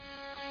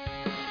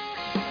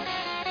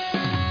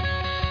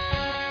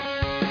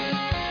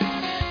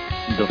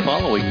The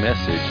following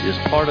message is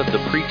part of the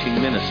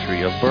preaching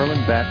ministry of Berlin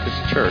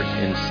Baptist Church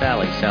in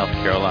Sally, South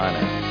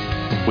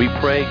Carolina. We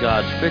pray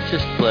God's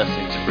richest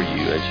blessings for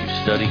you as you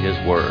study His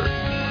Word.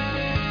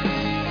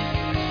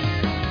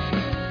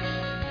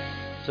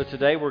 So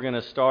today we're going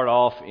to start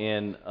off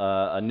in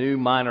a new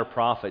minor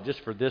prophet,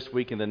 just for this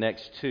week and the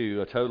next two,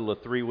 a total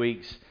of 3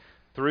 weeks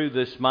through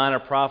this minor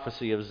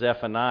prophecy of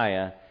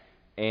Zephaniah.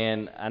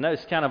 And I know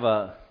it's kind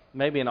of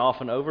maybe an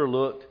often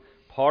overlooked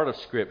part of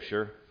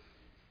Scripture,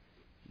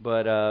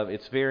 but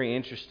it's very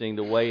interesting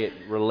the way it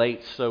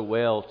relates so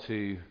well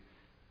to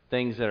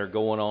things that are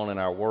going on in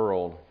our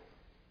world.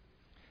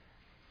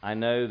 I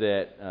know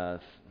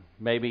that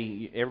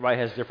maybe everybody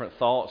has different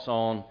thoughts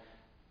on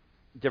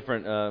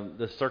different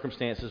the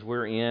circumstances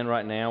we're in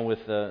right now with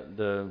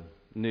the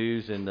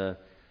news and the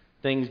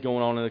things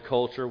going on in the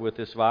culture with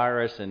this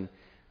virus and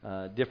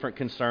different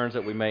concerns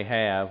that we may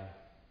have.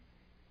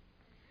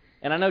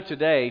 And I know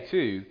today,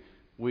 too,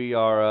 we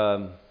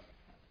are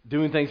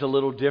doing things a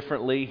little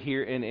differently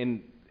here.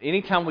 And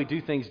anytime we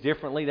do things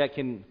differently, it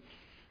can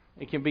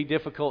be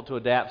difficult to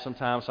adapt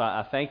sometimes. So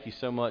I thank you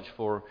so much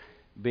for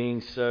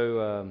being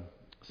so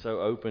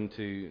open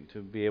to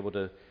be able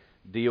to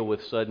deal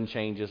with sudden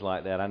changes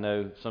like that. I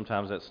know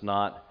sometimes that's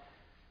not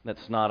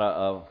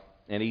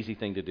an easy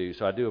thing to do.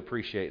 So I do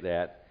appreciate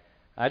that.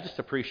 I just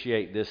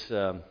appreciate this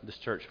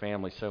church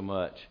family so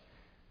much,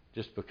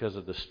 just because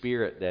of the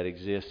spirit that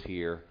exists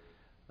here.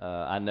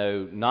 I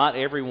know not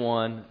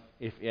everyone.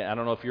 I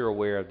don't know if you're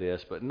aware of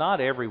this, but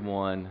not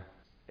everyone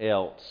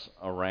else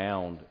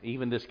around,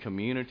 even this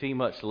community,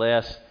 much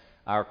less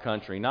our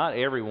country, not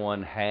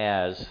everyone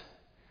has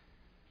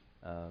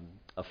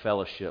a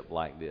fellowship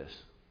like this.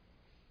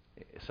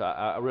 So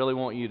I really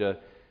want you to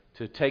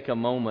take a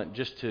moment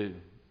just to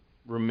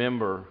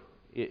remember,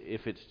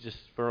 if it's just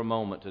for a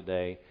moment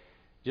today,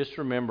 just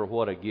remember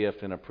what a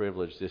gift and a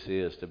privilege this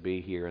is to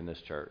be here in this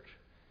church.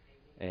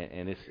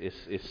 And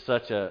it's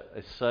such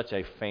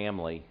a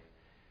family.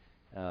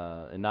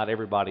 And not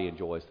everybody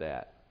enjoys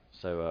that.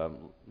 So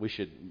we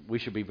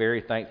should be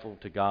very thankful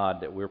to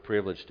God that we're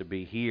privileged to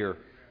be here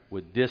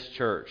with this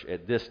church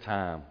at this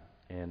time.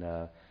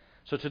 And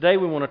so today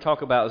we want to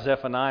talk about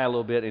Zephaniah a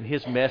little bit and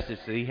his message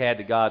that he had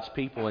to God's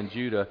people in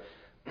Judah.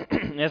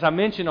 As I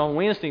mentioned on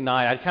Wednesday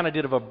night, I kind of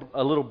did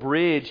a little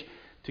bridge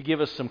to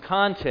give us some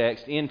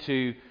context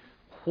into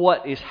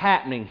what is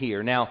happening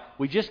here. Now,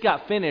 we just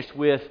got finished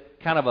with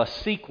kind of a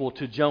sequel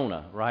to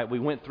Jonah, right? We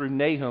went through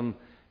Nahum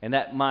and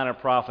that minor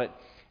prophet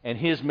and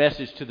his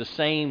message to the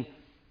same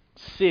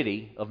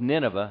city of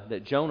Nineveh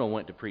that Jonah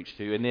went to preach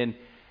to. And then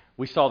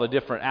we saw the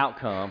different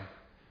outcome.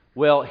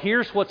 Well,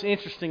 here's what's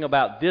interesting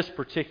about this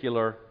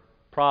particular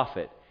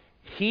prophet.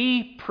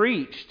 He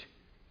preached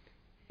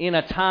in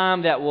a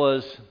time that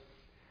was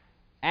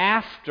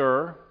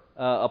after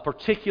a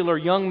particular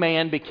young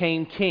man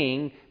became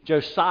king,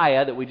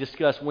 Josiah, that we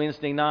discussed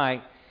Wednesday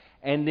night.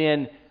 And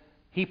then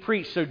he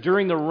preached, so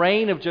during the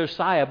reign of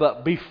Josiah,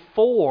 but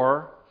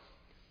before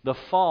the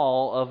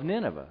fall of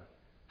Nineveh.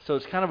 So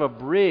it's kind of a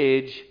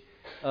bridge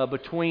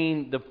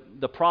between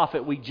the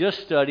prophet we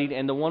just studied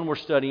and the one we're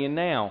studying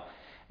now.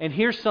 And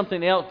here's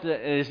something else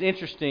that is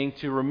interesting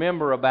to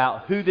remember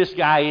about who this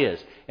guy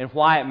is and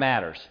why it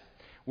matters.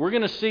 We're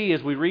going to see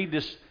as we read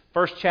this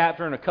first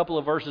chapter and a couple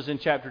of verses in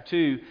chapter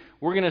 2,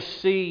 we're going to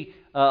see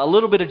a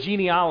little bit of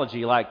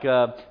genealogy, like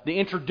the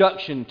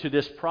introduction to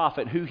this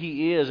prophet, who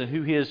he is and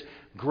who his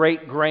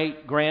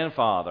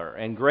great-great-grandfather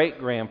and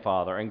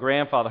great-grandfather and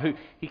grandfather, who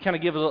he kind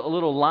of gives a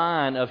little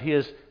line of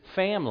his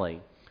family.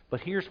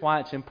 But here's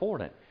why it's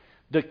important.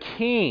 The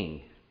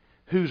king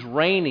who's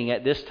reigning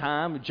at this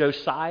time,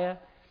 Josiah,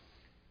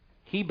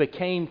 he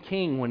became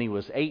king when he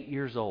was 8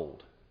 years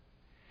old.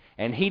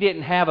 And he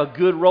didn't have a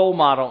good role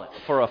model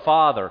for a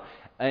father.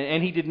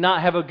 And he did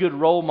not have a good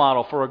role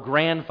model for a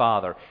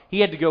grandfather.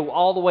 He had to go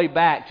all the way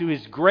back to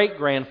his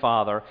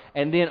great-grandfather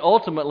and then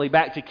ultimately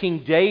back to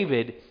King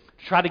David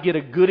to try to get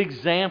a good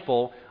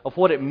example of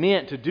what it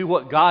meant to do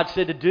what God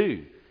said to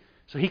do.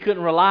 So he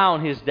couldn't rely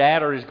on his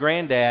dad or his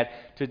granddad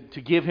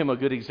to give him a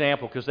good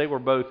example because they were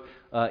both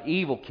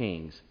evil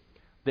kings.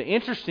 The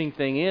interesting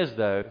thing is,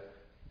 though,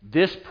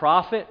 this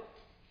prophet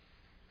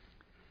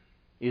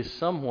is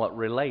somewhat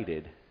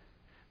related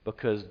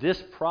because this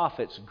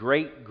prophet's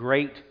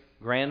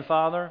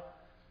great-great-grandfather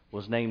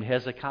was named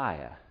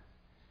Hezekiah.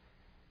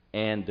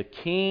 And the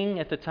king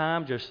at the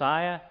time,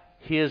 Josiah,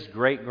 his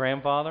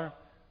great-grandfather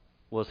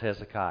was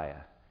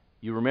Hezekiah.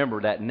 You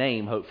remember that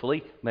name,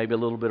 hopefully. Maybe a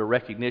little bit of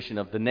recognition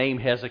of the name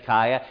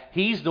Hezekiah.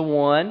 He's the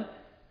one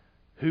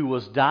who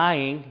was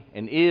dying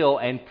and ill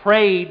and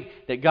prayed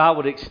that God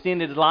would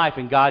extend his life,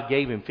 and God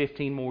gave him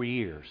 15 more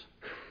years.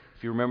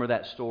 If you remember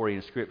that story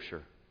in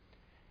Scripture.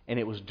 And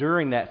it was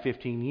during that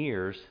 15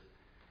 years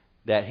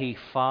that he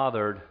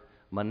fathered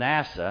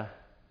Manasseh,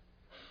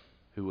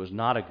 who was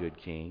not a good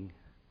king,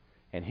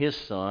 and his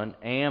son,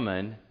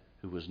 Ammon,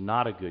 who was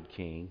not a good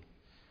king.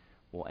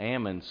 Well,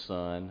 Ammon's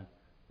son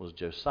was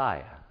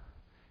Josiah.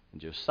 And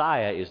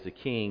Josiah is the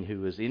king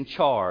who is in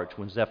charge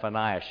when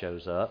Zephaniah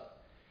shows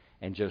up.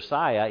 And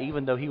Josiah,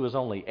 even though he was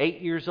only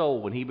 8 years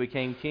old when he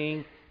became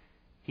king,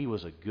 he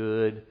was a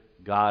good,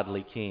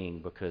 godly king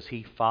because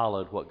he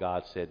followed what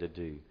God said to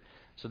do.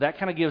 So that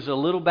kind of gives a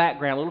little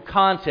background, a little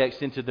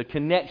context into the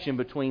connection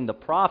between the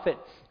prophet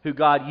who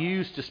God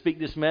used to speak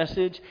this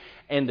message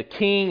and the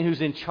king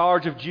who's in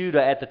charge of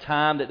Judah at the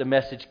time that the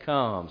message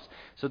comes.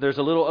 So there's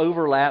a little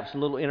overlap,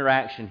 some little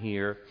interaction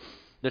here.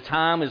 The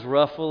time is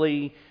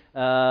roughly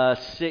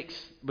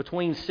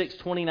between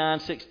 629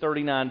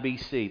 639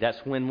 BC.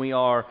 That's when we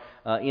are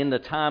in the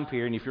time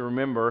period. And if you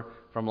remember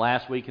from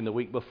last week and the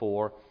week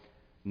before,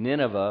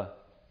 Nineveh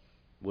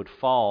would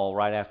fall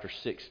right after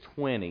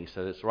 620.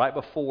 So it's right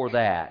before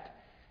that.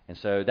 And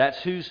so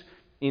that's who's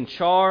in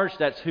charge.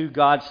 That's who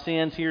God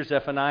sends here,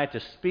 Zephaniah,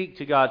 to speak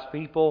to God's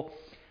people.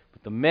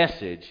 But the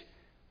message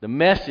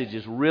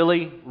is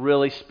really,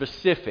 really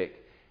specific.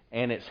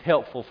 And it's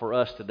helpful for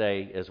us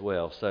today as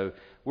well. So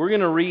we're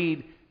going to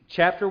read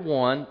chapter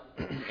 1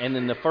 and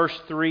then the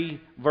first 3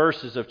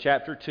 verses of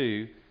chapter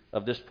 2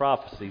 of this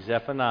prophecy,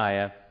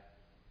 Zephaniah.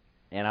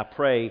 And I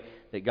pray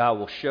that God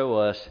will show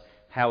us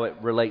how it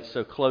relates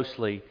so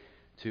closely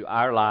to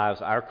our lives,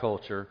 our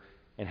culture,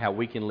 and how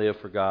we can live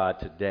for God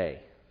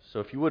today. So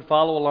if you would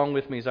follow along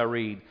with me as I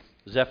read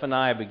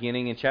Zephaniah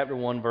beginning in chapter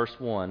 1, verse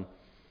 1.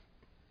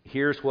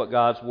 Here's what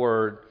God's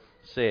Word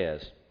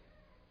says.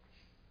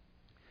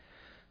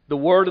 The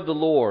word of the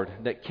Lord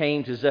that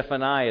came to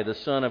Zephaniah, the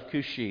son of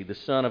Cushi, the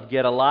son of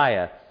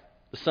Gedaliah,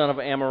 the son of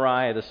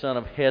Amariah, the son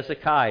of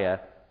Hezekiah,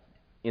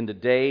 in the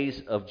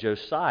days of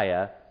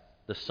Josiah,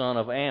 the son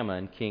of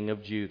Ammon, king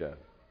of Judah.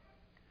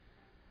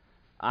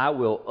 I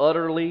will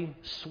utterly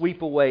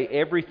sweep away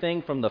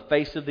everything from the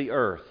face of the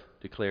earth,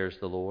 declares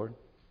the Lord.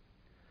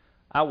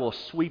 I will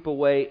sweep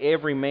away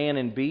every man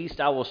and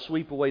beast. I will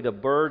sweep away the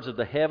birds of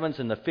the heavens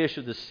and the fish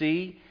of the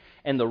sea,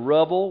 and the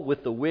rubble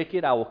with the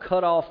wicked. I will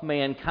cut off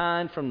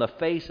mankind from the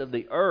face of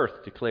the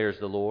earth, declares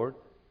the Lord.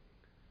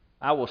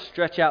 I will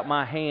stretch out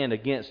my hand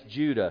against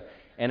Judah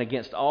and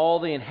against all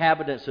the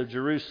inhabitants of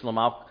Jerusalem.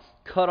 I'll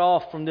cut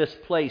off from this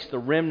place the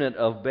remnant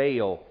of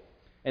Baal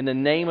and the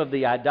name of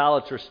the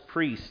idolatrous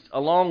priests,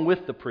 along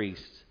with the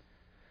priests,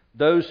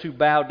 those who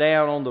bow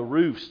down on the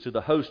roofs to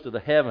the host of the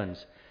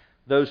heavens,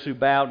 those who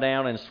bow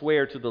down and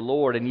swear to the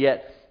Lord and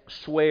yet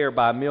swear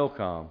by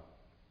Milcom,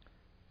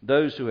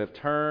 those who have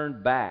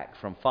turned back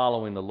from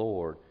following the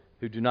Lord,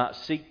 who do not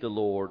seek the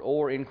Lord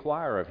or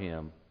inquire of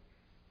Him.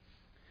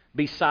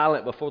 Be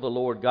silent before the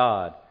Lord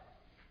God,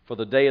 for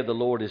the day of the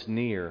Lord is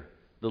near.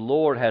 The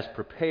Lord has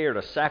prepared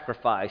a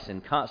sacrifice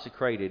and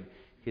consecrated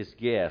His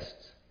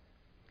guests.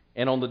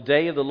 And on the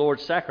day of the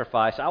Lord's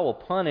sacrifice, I will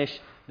punish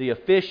the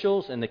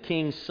officials and the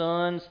king's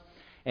sons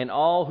and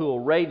all who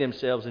array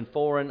themselves in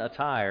foreign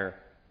attire.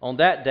 On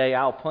that day,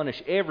 I'll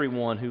punish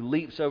everyone who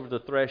leaps over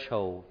the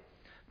threshold,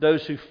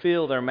 those who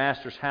fill their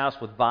master's house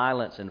with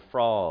violence and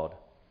fraud.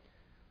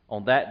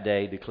 On that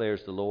day,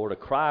 declares the Lord, a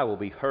cry will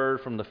be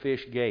heard from the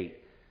fish gate,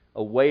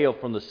 a wail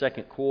from the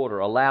second quarter,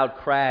 a loud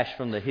crash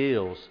from the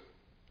hills.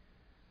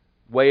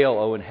 Wail,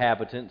 O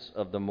inhabitants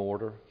of the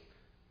mortar,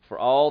 for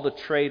all the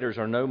traders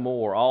are no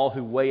more, all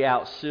who weigh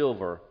out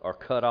silver are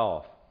cut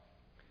off.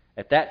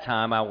 At that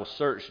time I will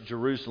search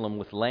Jerusalem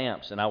with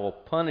lamps, and I will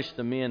punish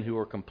the men who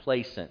are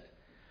complacent,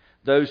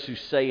 those who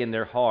say in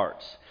their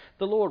hearts,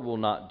 the Lord will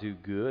not do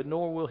good,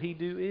 nor will He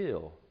do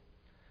ill.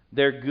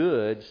 Their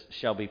goods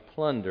shall be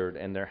plundered,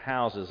 and their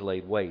houses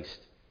laid waste.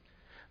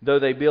 Though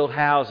they build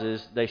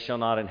houses, they shall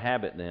not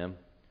inhabit them.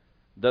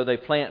 Though they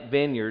plant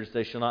vineyards,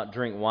 they shall not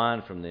drink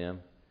wine from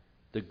them.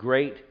 The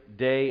great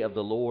day of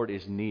the Lord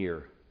is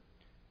near,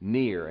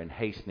 near and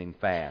hastening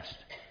fast.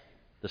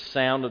 The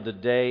sound of the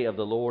day of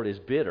the Lord is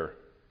bitter.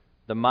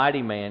 The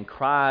mighty man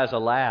cries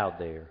aloud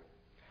there.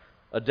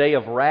 A day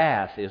of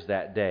wrath is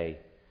that day,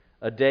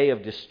 a day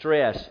of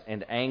distress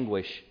and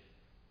anguish,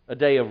 a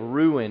day of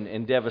ruin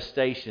and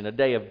devastation, a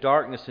day of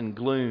darkness and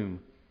gloom,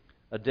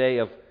 a day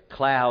of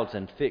clouds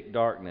and thick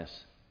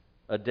darkness,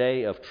 a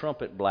day of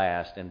trumpet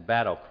blast and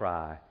battle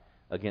cry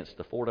against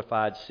the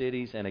fortified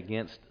cities and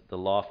against the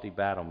lofty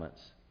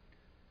battlements.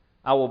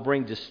 I will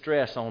bring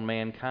distress on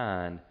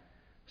mankind,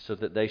 so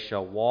that they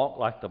shall walk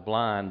like the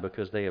blind,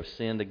 because they have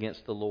sinned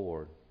against the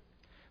Lord.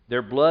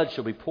 Their blood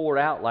shall be poured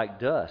out like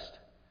dust,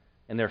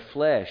 and their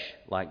flesh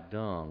like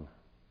dung.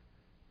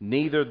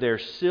 Neither their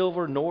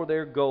silver nor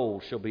their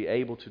gold shall be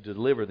able to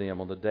deliver them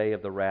on the day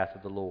of the wrath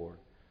of the Lord.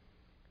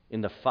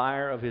 In the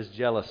fire of His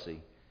jealousy,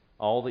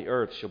 all the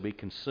earth shall be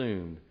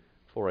consumed,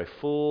 for a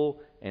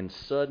full and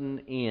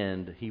sudden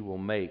end He will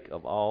make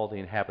of all the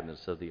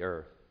inhabitants of the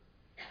earth.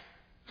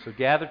 So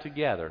gather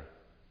together,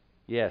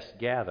 yes,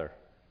 gather,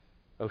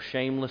 O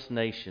shameless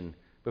nation,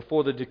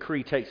 before the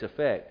decree takes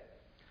effect,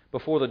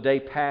 before the day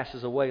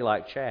passes away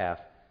like chaff,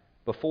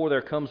 before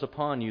there comes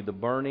upon you the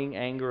burning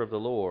anger of the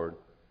Lord,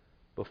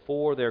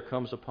 before there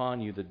comes upon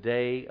you the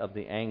day of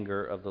the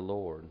anger of the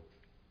Lord.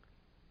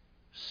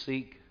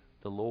 Seek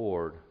the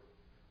Lord,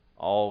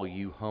 all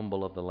you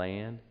humble of the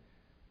land,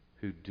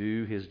 who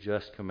do His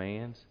just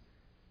commands.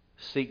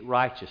 Seek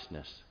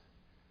righteousness.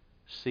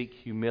 Seek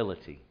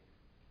humility.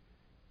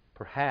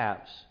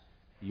 Perhaps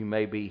you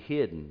may be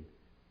hidden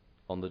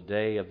on the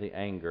day of the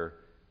anger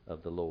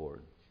of the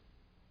Lord.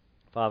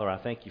 Father, I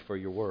thank you for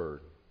your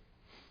word.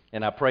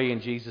 And I pray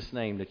in Jesus'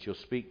 name that you'll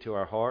speak to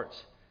our hearts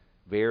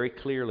very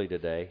clearly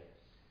today.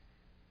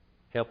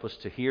 Help us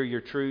to hear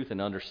your truth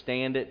and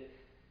understand it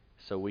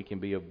so we can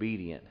be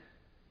obedient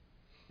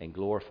and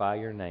glorify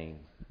your name.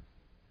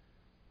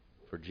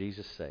 For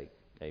Jesus' sake,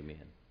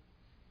 amen.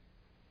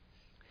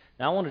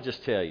 Now I want to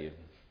just tell you,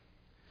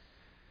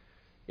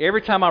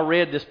 every time I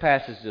read this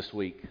passage this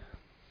week,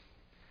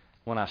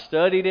 when I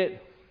studied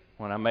it,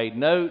 when I made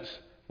notes,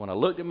 when I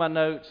looked at my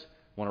notes,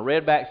 when I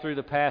read back through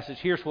the passage,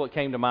 here's what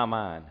came to my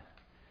mind.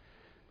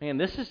 Man,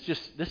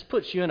 this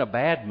puts you in a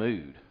bad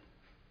mood.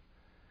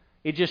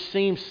 It just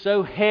seems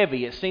so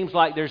heavy. It seems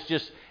like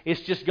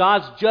it's just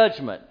God's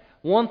judgment,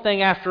 one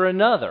thing after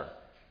another.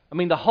 I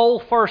mean, the whole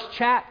first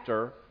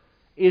chapter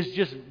is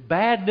just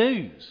bad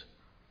news.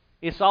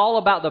 It's all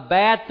about the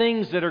bad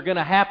things that are going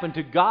to happen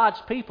to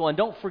God's people. And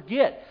don't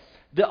forget,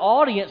 the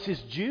audience is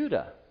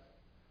Judah.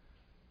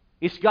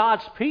 It's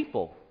God's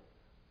people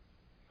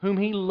whom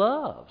He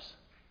loves,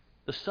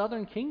 the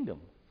southern kingdom.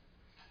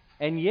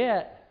 And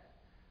yet,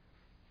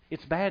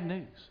 it's bad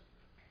news.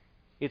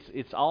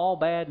 It's all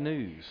bad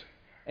news.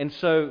 And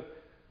so,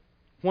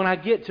 when I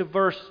get to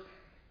verse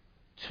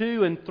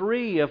 2 and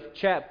 3 of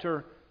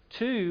chapter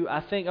 2,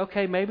 I think,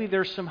 okay, maybe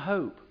there's some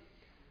hope.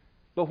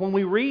 But when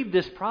we read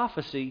this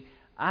prophecy,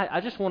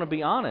 I just want to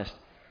be honest.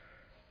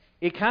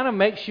 It kind of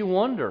makes you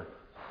wonder,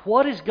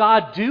 what is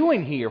God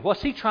doing here?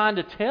 What's He trying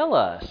to tell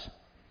us?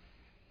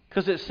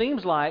 Because it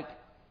seems like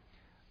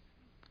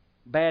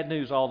bad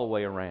news all the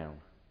way around.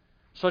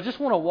 So I just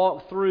want to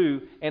walk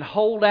through and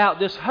hold out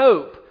this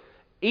hope,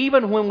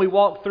 even when we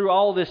walk through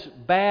all this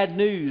bad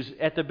news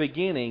at the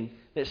beginning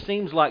that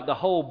seems like the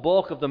whole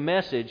bulk of the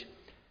message.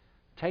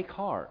 Take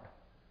heart.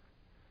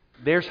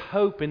 There's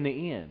hope in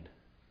the end.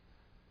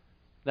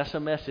 That's a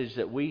message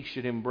that we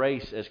should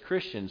embrace as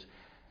Christians.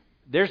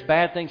 There's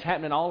bad things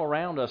happening all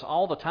around us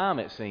all the time,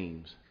 it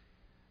seems.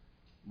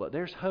 But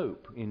there's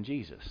hope in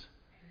Jesus.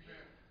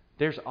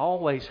 There's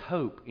always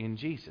hope in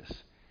Jesus.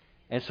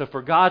 And so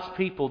for God's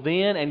people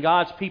then and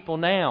God's people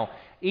now,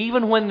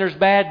 even when there's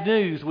bad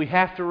news, we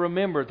have to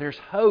remember there's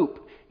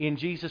hope in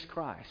Jesus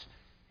Christ.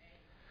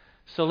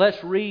 So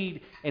let's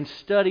read and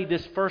study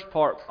this first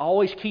part,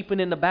 always keeping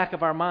in the back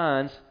of our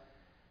minds,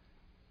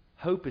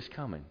 hope is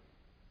coming.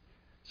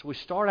 So we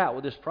start out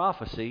with this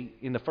prophecy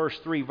in the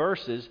first 3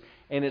 verses,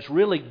 and it's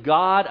really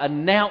God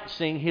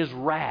announcing His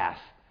wrath.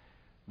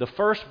 The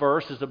first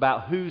verse is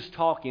about who's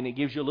talking. It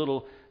gives you a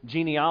little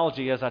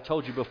genealogy, as I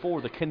told you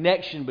before, the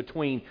connection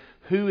between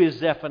who is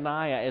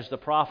Zephaniah as the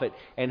prophet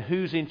and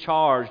who's in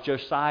charge,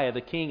 Josiah,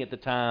 the king at the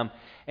time,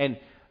 and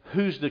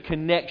who's the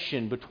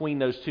connection between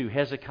those two.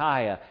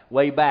 Hezekiah,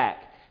 way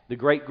back, the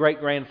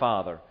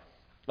great-great-grandfather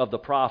of the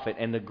prophet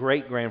and the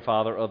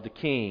great-grandfather of the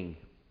king.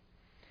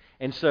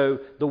 And so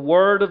the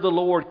word of the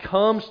Lord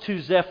comes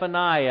to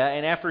Zephaniah,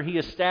 and after he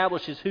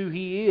establishes who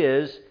he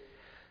is,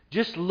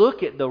 just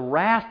look at the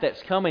wrath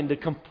that's coming, the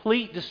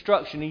complete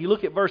destruction. And you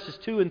look at verses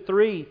 2 and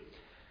 3,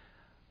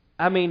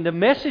 I mean, the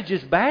message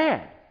is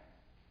bad.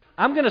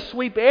 I'm going to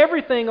sweep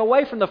everything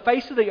away from the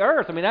face of the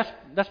earth. I mean,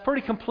 that's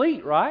pretty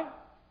complete, right?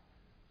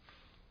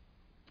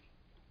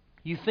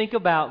 You think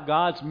about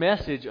God's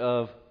message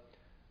of,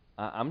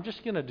 I'm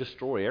just going to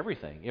destroy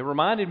everything. It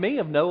reminded me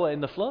of Noah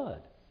and the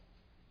flood.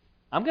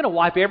 I'm going to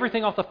wipe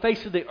everything off the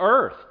face of the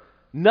earth.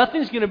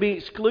 Nothing's going to be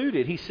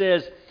excluded. He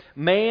says,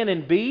 man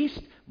and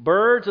beast,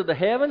 birds of the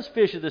heavens,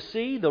 fish of the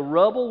sea, the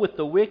rubble with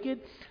the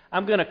wicked.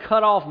 I'm going to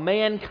cut off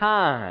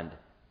mankind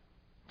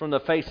from the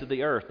face of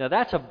the earth. Now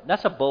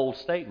that's a bold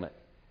statement.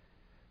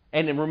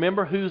 And then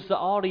remember, who's the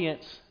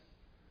audience?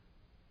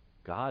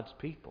 God's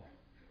people.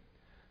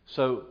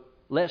 So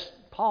let's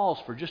pause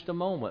for just a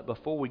moment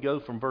before we go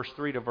from verse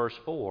 3 to verse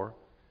 4,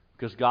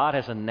 because God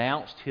has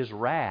announced His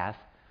wrath.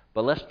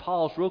 But let's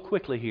pause real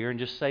quickly here and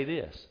just say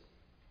this.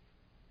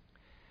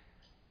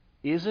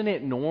 Isn't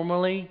it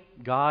normally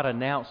God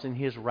announcing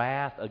His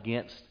wrath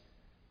against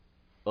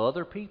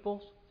other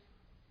peoples,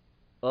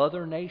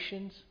 other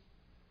nations,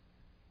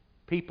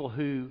 people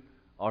who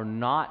are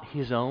not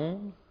His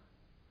own?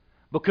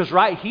 Because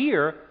right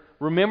here,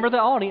 remember the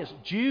audience,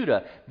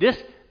 Judah.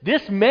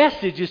 This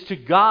message is to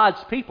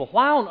God's people.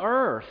 Why on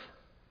earth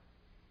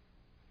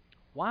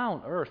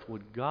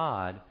would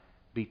God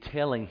be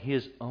telling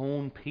His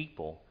own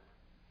people,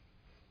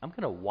 I'm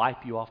going to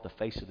wipe you off the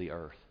face of the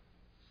earth?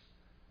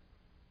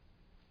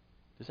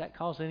 Does that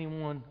cause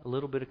anyone a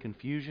little bit of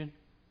confusion?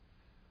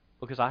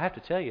 Because I have to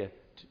tell you,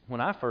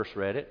 when I first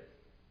read it,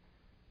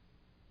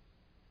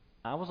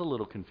 I was a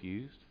little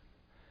confused.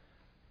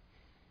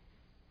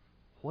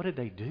 What did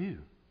they do?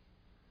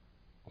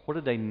 What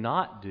did they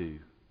not do?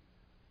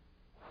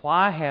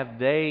 Why have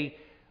they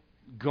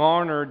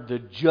garnered the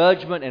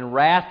judgment and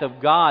wrath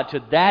of God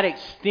to that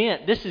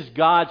extent? This is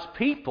God's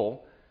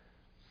people.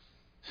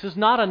 This is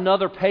not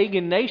another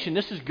pagan nation.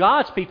 This is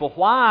God's people.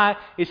 Why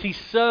is He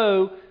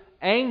so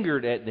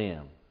angered at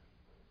them?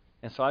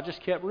 And so I just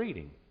kept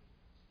reading.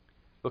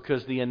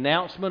 Because the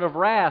announcement of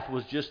wrath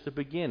was just the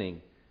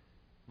beginning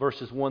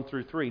verses 1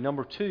 through 3.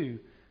 Number 2,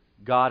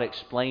 God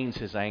explains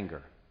His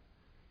anger.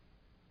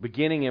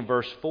 Beginning in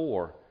verse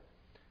 4,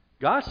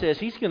 God says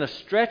He's going to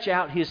stretch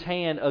out His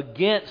hand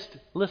against,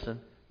 listen,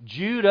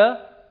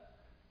 Judah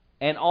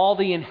and all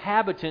the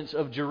inhabitants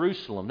of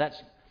Jerusalem. It's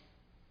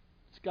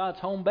God's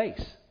home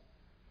base.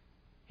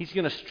 He's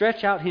going to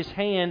stretch out His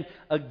hand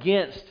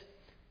against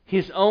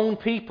His own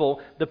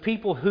people, the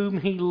people whom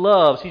He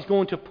loves. He's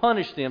going to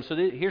punish them. So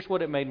here's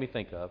what it made me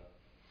think of.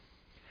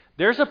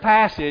 There's a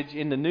passage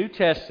in the New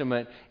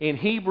Testament in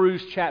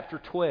Hebrews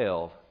chapter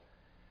 12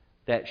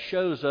 that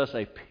shows us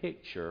a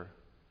picture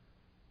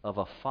of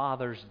a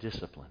father's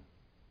discipline.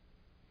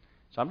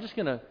 So I'm just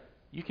going to,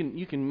 you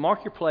can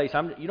mark your place.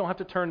 You don't have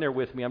to turn there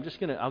with me.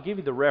 I'll give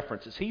you the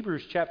reference. It's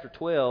Hebrews chapter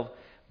 12,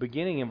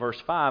 beginning in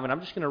verse 5, and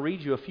I'm just going to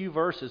read you a few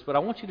verses, but I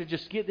want you to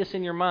just get this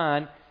in your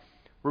mind.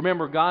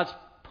 Remember, God's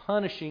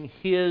punishing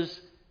His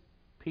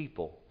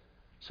people.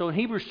 So in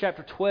Hebrews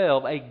chapter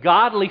 12, a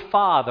godly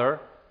father,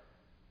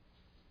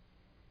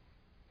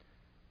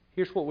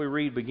 here's what we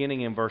read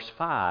beginning in verse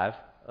 5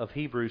 of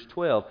Hebrews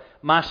 12.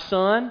 My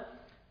son,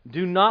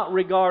 do not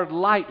regard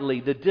lightly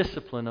the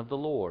discipline of the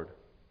Lord,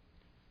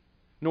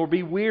 nor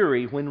be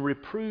weary when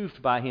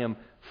reproved by Him.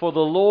 For the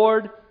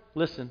Lord,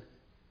 listen,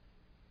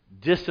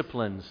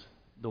 disciplines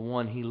the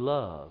one He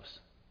loves,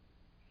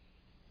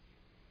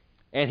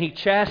 and He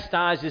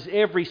chastises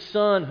every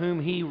son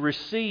whom He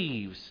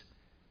receives.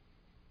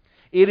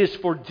 It is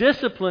for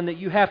discipline that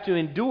you have to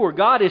endure.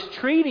 God is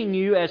treating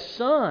you as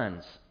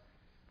sons.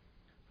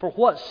 For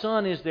what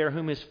son is there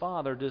whom his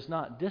father does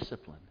not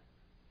discipline?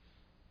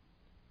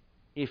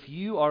 If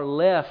you are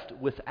left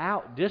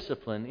without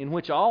discipline, in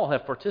which all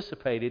have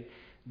participated,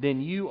 then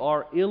you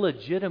are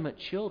illegitimate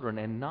children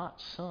and not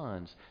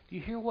sons. Do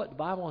you hear what the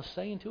Bible is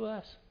saying to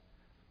us?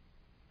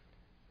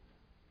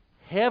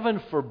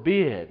 Heaven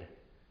forbid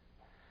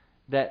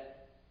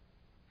that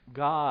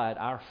God,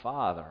 our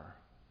Father,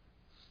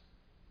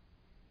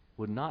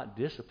 would not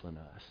discipline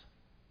us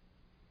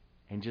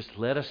and just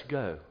let us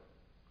go.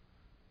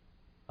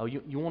 Oh,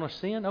 you want to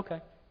sin?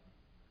 Okay.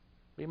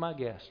 Be my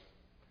guest.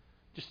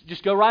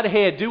 Just go right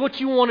ahead. Do what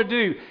you want to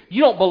do.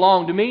 You don't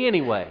belong to me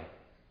anyway.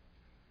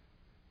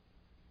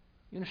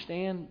 You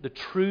understand the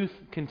truth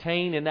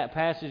contained in that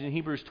passage in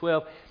Hebrews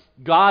 12?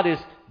 God is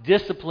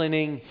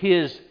disciplining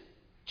His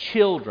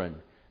children.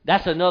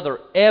 That's another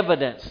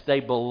evidence they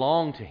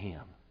belong to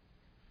Him.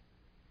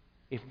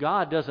 If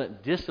God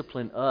doesn't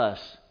discipline us,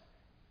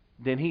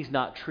 then He's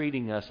not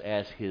treating us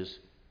as His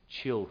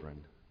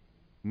children,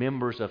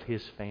 members of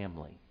His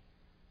family.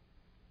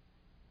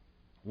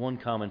 One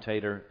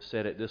commentator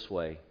said it this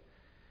way: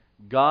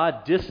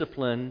 God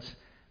disciplines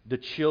the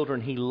children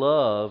He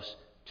loves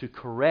to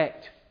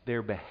correct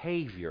their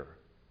behavior,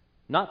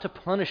 not to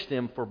punish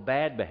them for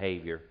bad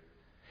behavior.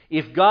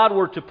 If God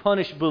were to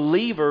punish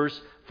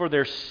believers for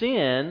their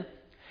sin,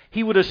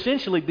 He would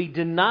essentially be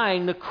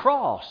denying the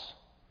cross.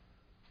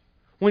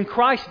 When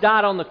Christ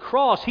died on the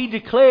cross, He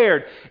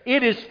declared,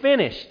 "It is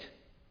finished,"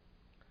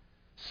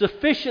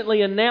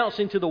 sufficiently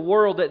announcing to the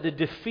world that the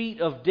defeat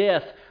of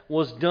death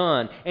was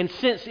done. And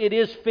since it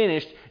is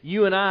finished,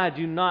 you and I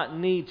do not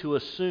need to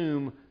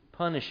assume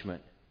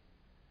punishment.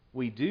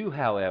 We do,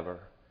 however,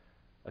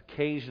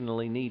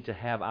 occasionally need to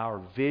have our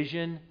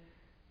vision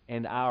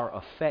and our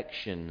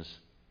affections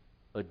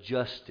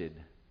adjusted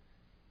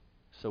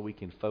so we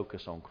can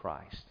focus on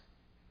Christ.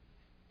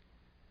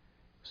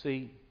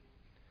 See,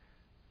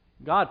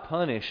 God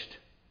punished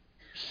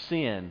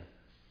sin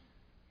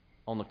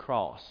on the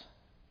cross.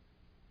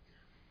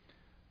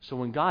 So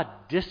when God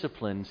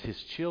disciplines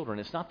His children,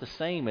 it's not the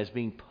same as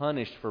being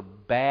punished for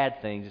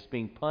bad things. It's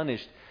being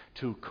punished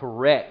to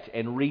correct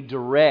and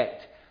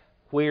redirect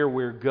where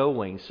we're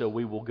going so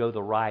we will go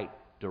the right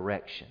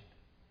direction,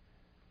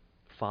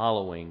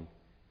 following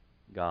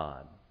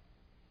God.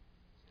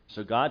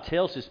 So God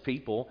tells His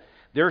people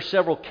there are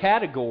several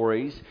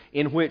categories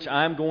in which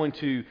I'm going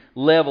to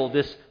level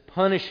this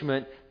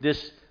punishment,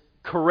 this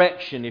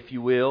correction, if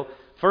you will.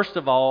 First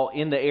of all,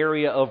 in the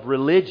area of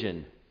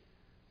religion.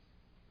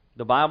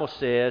 The Bible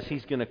says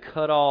He's going to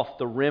cut off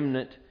the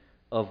remnant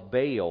of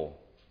Baal.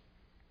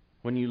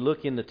 When you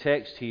look in the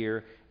text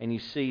here and you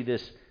see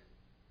this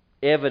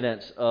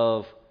evidence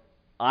of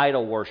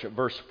idol worship,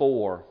 verse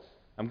 4,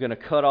 I'm going to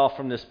cut off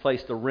from this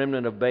place the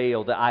remnant of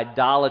Baal, the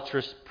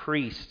idolatrous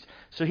priests.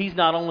 So He's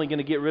not only going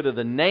to get rid of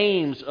the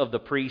names of the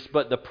priests,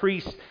 but the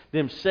priests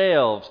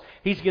themselves.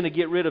 He's going to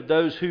get rid of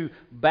those who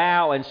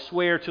bow and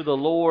swear to the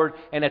Lord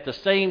and at the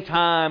same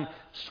time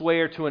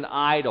swear to an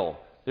idol.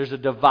 There's a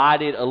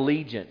divided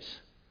allegiance,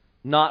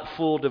 not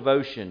full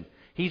devotion.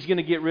 He's going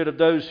to get rid of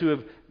those who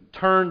have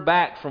turned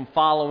back from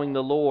following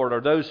the Lord,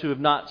 or those who have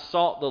not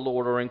sought the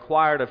Lord or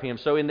inquired of Him.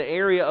 So in the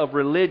area of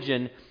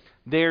religion,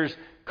 there's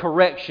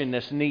correction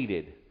that's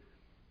needed.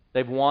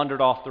 They've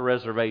wandered off the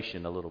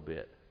reservation a little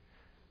bit.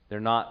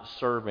 They're not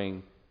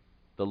serving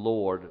the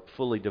Lord,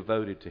 fully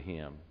devoted to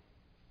Him.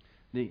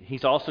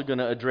 He's also going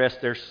to address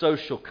their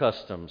social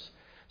customs.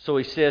 So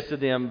He says to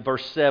them,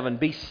 verse 7,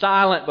 "Be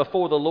silent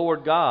before the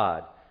Lord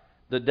God.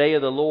 The day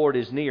of the Lord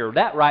is near.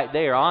 That right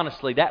there,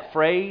 honestly, that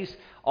phrase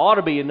ought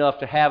to be enough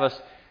to have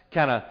us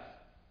kind of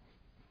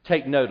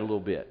take note a little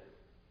bit.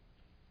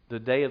 The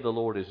day of the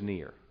Lord is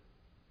near.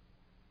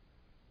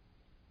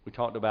 We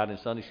talked about it in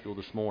Sunday school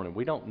this morning.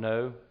 We don't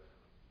know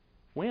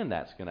when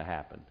that's going to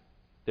happen.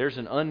 There's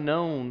an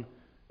unknown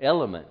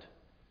element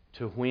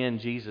to when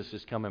Jesus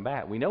is coming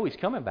back. We know He's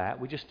coming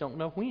back. We just don't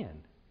know when.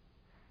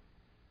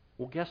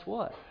 Well, guess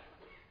what?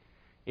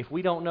 If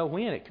we don't know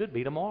when, it could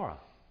be tomorrow.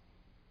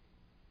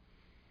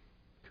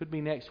 Could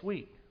be next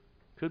week.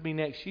 Could be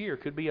next year.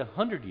 Could be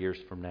 100 years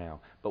from now.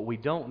 But we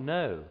don't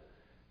know.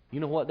 You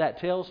know what that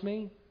tells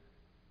me?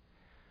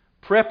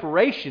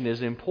 Preparation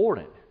is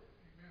important.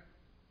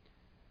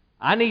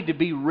 I need to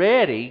be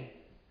ready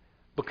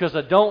because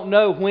I don't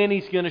know when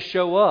He's going to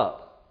show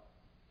up.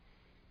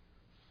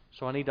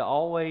 So I need to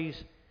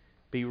always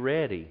be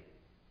ready.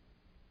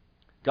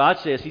 God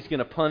says He's going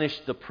to punish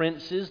the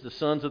princes, the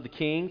sons of the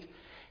kings.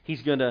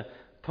 He's going to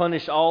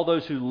punish all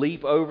those who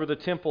leap over the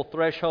temple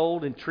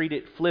threshold and treat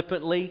it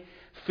flippantly,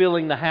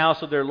 filling the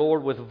house of their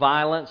Lord with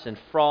violence and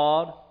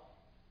fraud.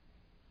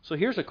 So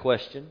here's a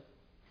question.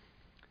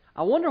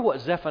 I wonder what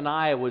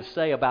Zephaniah would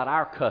say about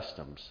our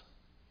customs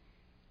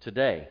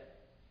today.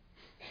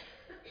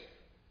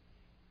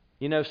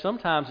 You know,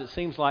 sometimes it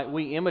seems like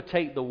we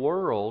imitate the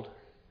world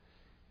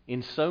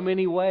in so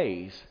many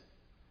ways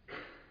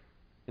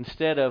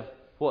instead of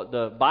what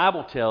the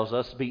Bible tells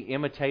us, be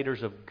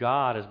imitators of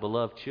God as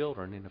beloved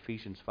children in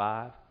Ephesians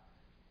 5.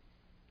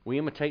 We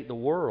imitate the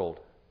world.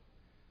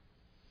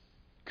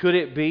 Could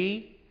it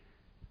be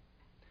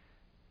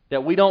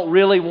that we don't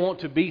really want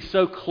to be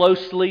so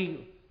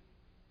closely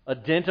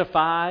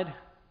identified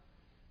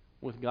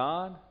with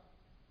God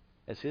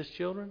as His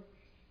children?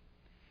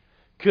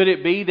 Could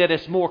it be that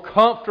it's more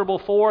comfortable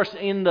for us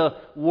in the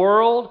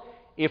world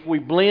if we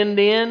blend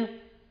in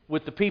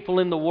with the people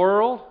in the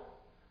world?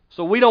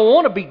 So we don't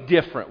want to be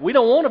different. We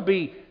don't want to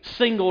be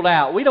singled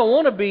out. We don't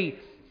want to be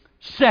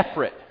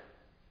separate.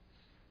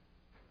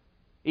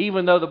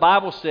 Even though the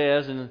Bible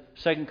says in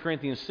 2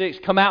 Corinthians 6,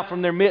 come out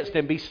from their midst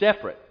and be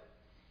separate.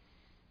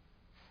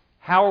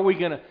 How are we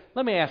going to...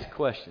 Let me ask a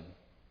question.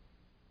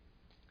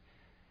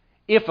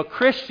 If a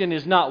Christian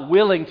is not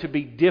willing to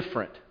be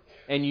different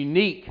and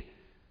unique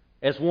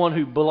as one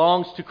who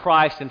belongs to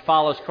Christ and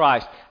follows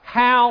Christ,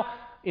 how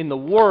in the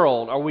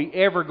world are we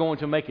ever going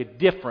to make a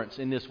difference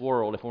in this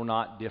world if we're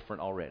not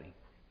different already?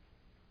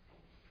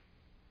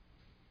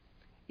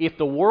 If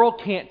the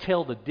world can't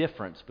tell the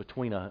difference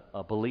between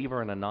a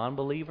believer and a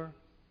non-believer,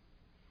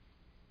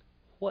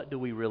 what do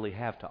we really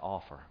have to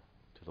offer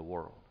to the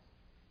world?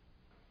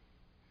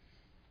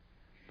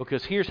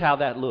 Because here's how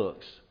that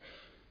looks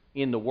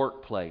in the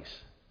workplace.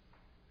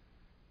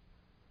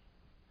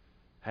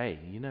 Hey,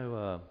 you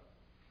know,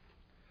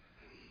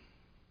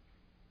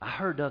 I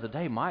heard the other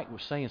day Mike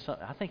was saying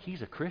something. I think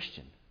he's a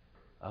Christian.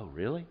 Oh,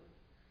 really?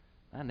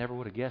 I never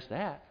would have guessed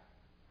that.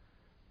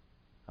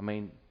 I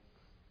mean,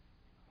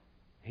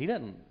 he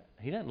doesn't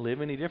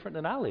live any different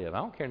than I live. I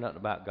don't care nothing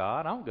about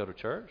God. I don't go to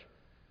church.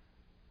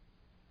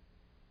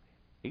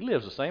 He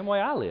lives the same way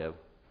I live.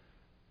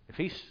 If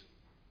he's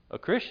a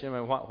Christian, I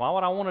mean, why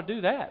would I want to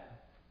do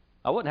that?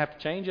 I wouldn't have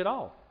to change at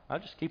all.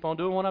 I'd just keep on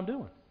doing what I'm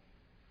doing.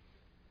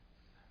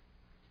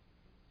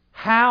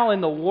 How in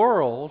the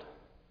world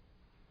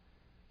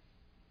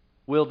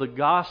will the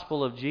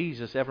gospel of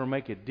Jesus ever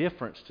make a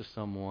difference to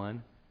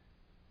someone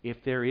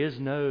if there is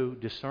no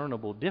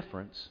discernible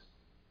difference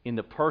in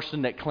the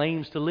person that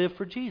claims to live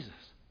for Jesus?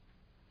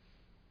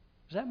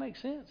 Does that make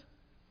sense?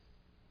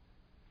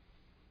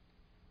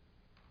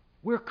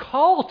 We're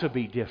called to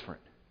be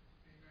different.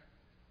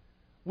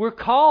 We're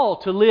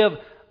called to live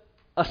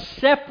a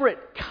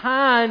separate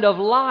kind of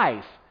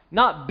life,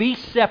 not be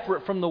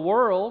separate from the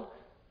world.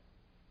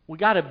 We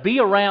got to be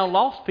around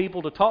lost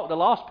people to talk to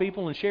lost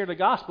people and share the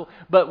gospel,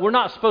 but we're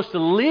not supposed to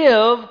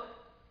live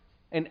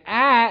and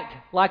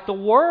act like the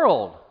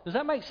world. Does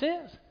that make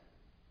sense?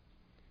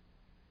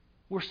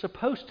 We're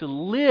supposed to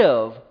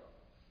live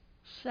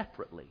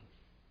separately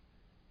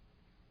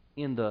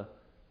in the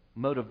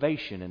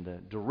motivation and the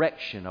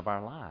direction of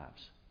our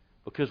lives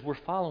because we're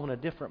following a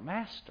different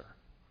master.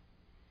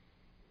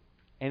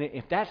 And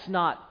if that's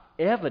not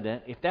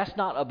evident, if that's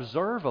not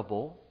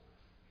observable,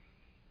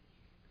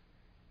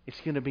 it's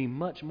going to be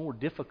much more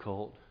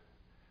difficult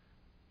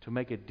to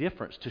make a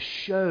difference, to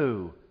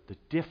show the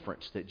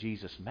difference that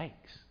Jesus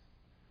makes.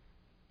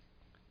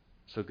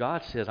 So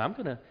God says, I'm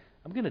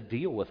going to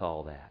deal with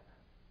all that.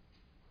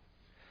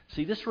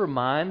 See, this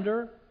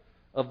reminder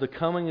of the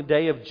coming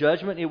day of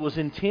judgment, it was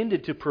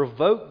intended to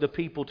provoke the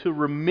people to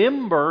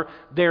remember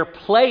their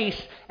place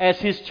as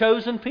His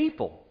chosen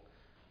people.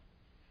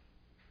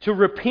 To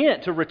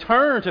repent, to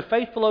return to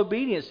faithful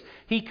obedience.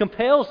 He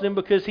compels them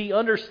because He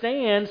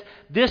understands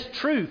this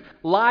truth.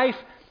 Life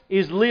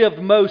is lived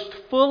most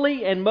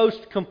fully and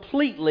most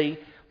completely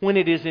when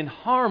it is in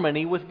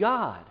harmony with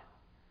God.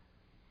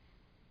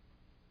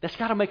 That's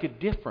got to make a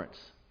difference.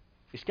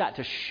 It's got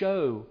to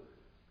show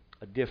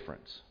a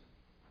difference.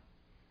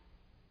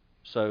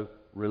 So,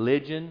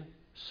 religion,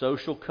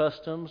 social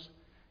customs,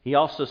 He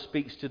also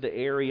speaks to the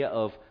area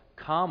of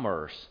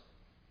commerce.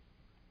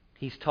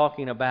 He's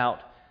talking about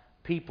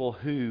people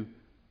who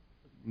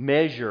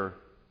measure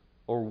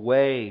or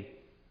weigh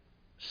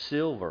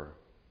silver.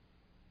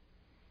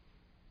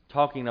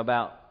 Talking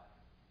about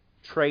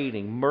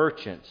trading,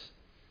 merchants.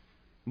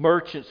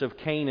 Merchants of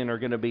Canaan are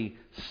going to be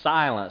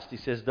silenced. He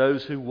says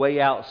those who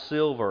weigh out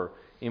silver,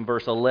 in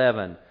verse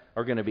 11,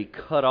 are going to be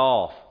cut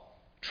off.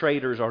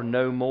 Traders are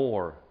no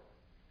more.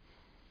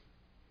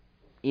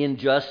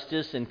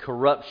 Injustice and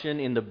corruption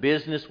in the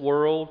business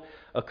world,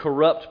 a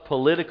corrupt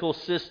political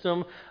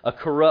system, a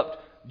corrupt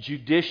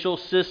judicial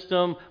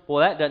system. Well,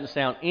 that doesn't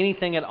sound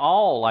anything at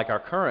all like our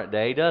current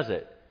day, does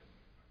it?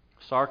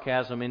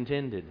 Sarcasm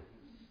intended.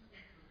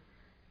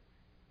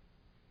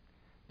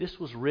 This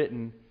was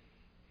written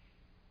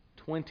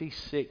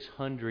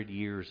 2,600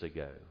 years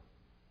ago.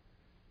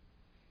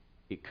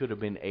 It could have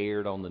been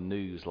aired on the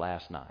news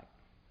last night.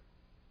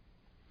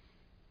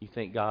 You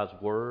think God's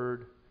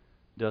Word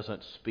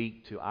doesn't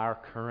speak to our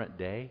current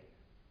day?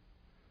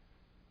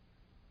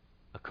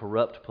 A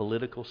corrupt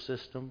political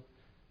system,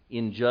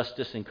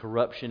 injustice and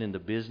corruption in the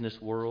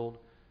business world,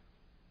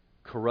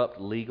 corrupt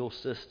legal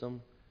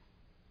system,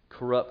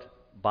 corrupt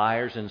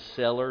buyers and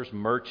sellers,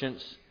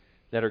 merchants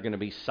that are going to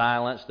be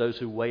silenced, those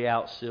who weigh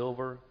out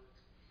silver.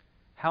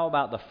 How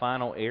about the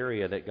final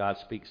area that God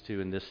speaks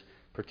to in this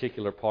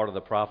particular part of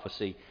the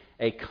prophecy?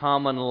 A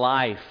common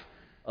life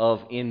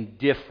of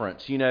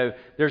indifference. You know,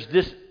 there's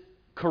this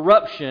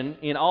corruption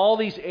in all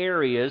these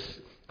areas,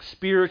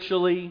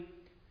 spiritually,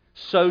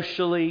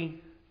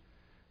 socially,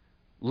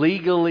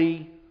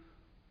 legally,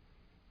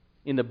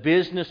 in the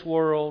business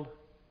world.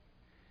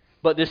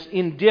 But this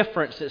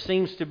indifference that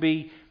seems to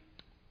be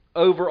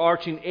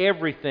overarching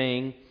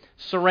everything,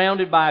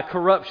 surrounded by a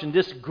corruption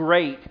this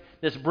great,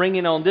 that's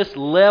bringing on this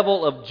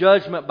level of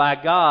judgment by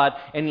God,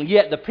 and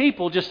yet the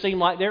people just seem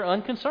like they're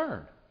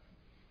unconcerned.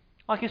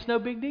 Like it's no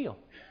big deal.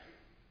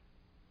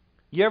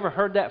 You ever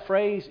heard that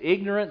phrase,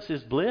 ignorance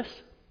is bliss?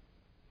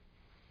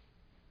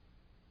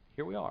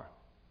 Here we are.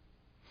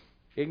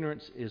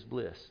 Ignorance is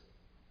bliss.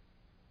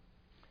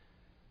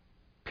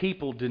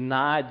 People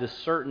denied the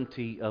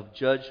certainty of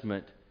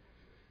judgment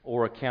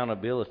or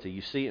accountability.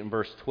 You see it in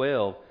verse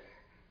 12.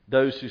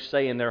 Those who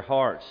say in their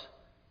hearts,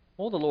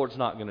 well, the Lord's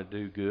not going to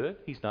do good.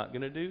 He's not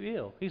going to do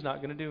ill. He's not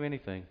going to do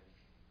anything.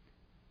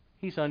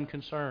 He's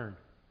unconcerned.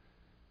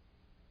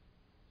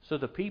 So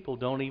the people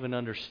don't even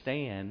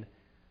understand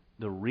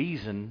the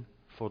reason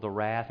for the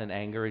wrath and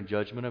anger and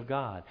judgment of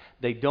God.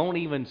 They don't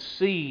even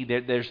see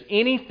that there's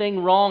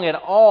anything wrong at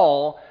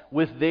all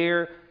with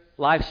their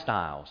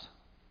lifestyles.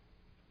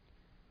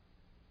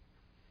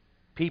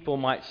 People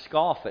might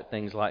scoff at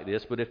things like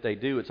this, but if they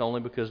do, it's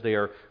only because they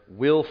are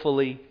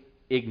willfully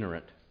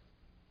ignorant.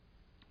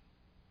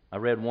 I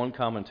read one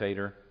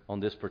commentator on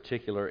this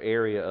particular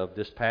area of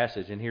this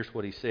passage, and here's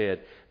what he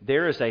said.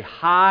 There is a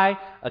high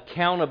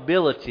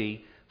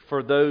accountability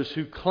for those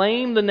who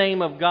claim the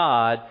name of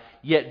God,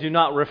 yet do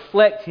not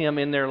reflect Him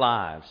in their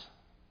lives.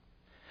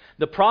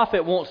 The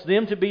prophet wants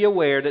them to be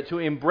aware that to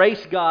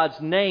embrace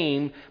God's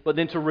name, but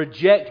then to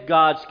reject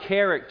God's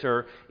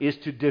character, is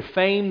to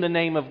defame the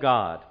name of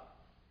God.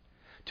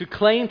 To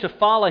claim to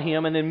follow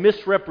Him and then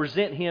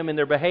misrepresent Him in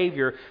their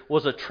behavior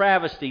was a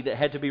travesty that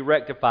had to be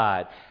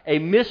rectified. A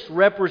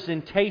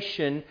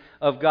misrepresentation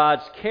of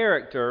God's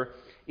character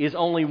is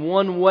only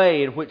one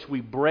way in which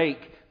we break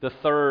the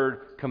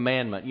third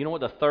commandment. You know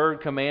what the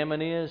third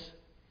commandment is?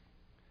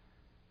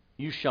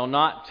 You shall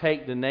not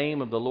take the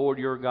name of the Lord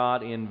your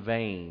God in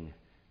vain.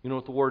 You know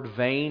what the word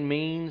vain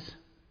means?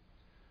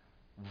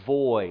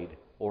 Void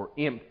or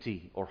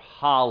empty or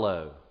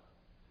hollow.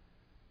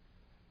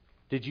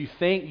 Did you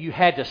think you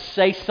had to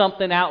say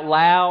something out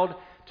loud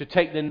to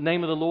take the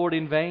name of the Lord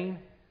in vain?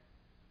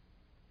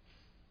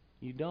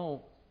 You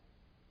don't.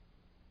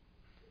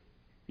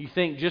 You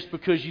think just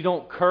because you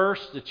don't curse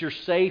that you're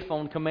safe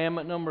on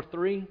commandment number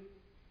 3?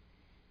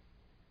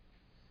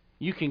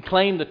 You can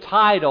claim the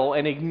title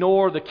and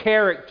ignore the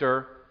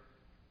character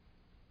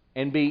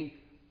and be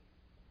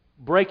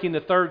breaking the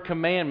third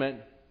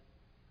commandment.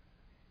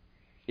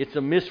 It's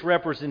a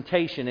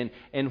misrepresentation.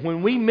 And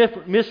when we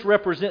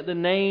misrepresent the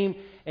name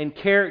and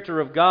character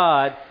of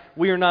God,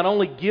 we are not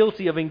only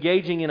guilty of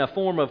engaging in a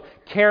form of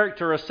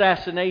character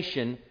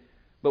assassination,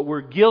 but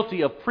we're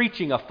guilty of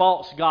preaching a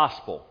false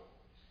gospel.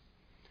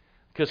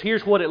 Because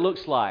here's what it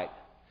looks like.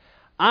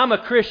 I'm a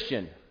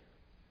Christian.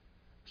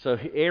 So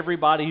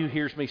everybody who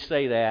hears me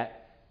say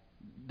that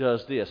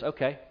does this.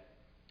 Okay,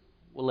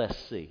 well, let's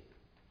see.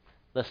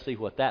 Let's see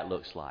what that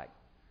looks like.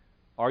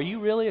 Are you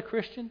really a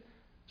Christian?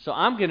 So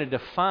I'm going to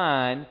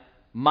define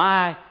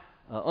my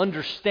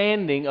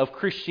understanding of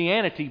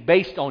Christianity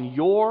based on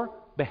your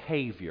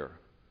behavior.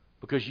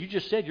 Because you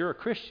just said you're a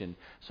Christian.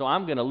 So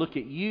I'm going to look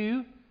at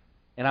you,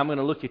 and I'm going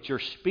to look at your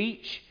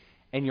speech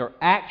and your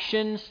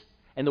actions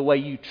and the way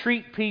you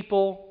treat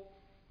people,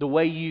 the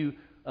way you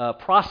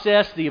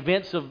process the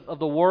events of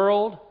the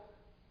world,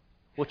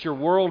 what your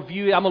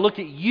worldview is. I'm going to look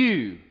at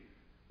you,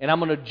 and I'm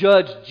going to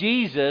judge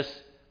Jesus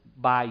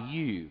by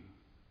you.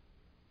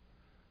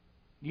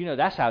 You know,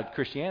 that's how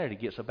Christianity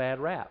gets a bad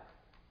rap.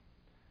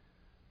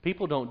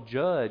 People don't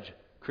judge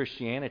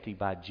Christianity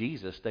by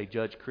Jesus. They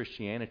judge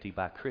Christianity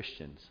by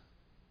Christians.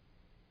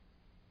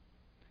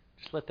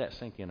 Just let that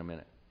sink in a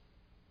minute.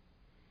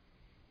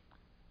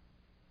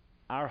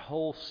 Our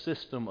whole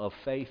system of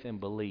faith and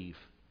belief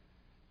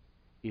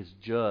is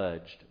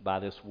judged by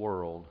this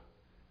world,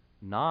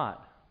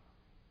 not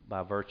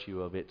by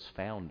virtue of its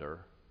founder,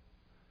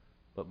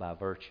 but by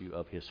virtue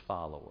of his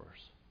followers.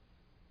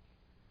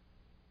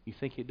 You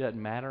think it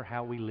doesn't matter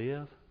how we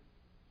live?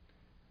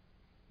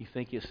 You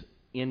think it's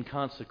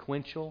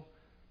inconsequential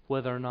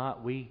whether or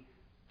not we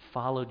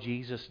follow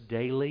Jesus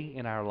daily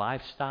in our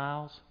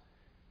lifestyles,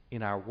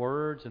 in our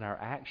words, in our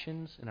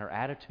actions, in our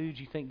attitudes?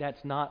 You think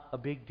that's not a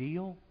big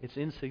deal? It's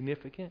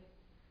insignificant?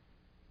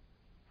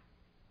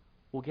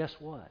 Well, guess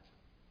what?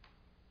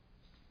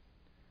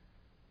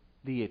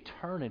 The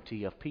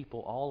eternity of people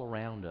all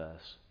around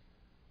us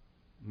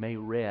may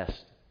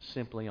rest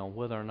simply on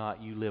whether or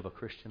not you live a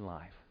Christian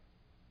life.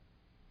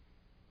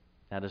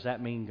 Now, does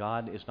that mean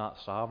God is not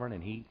sovereign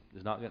and He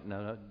is not going to...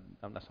 No,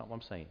 that's not what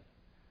I'm saying.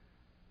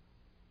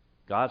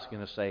 God's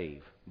going to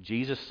save.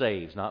 Jesus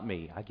saves, not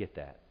me. I get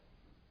that.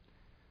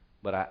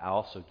 But I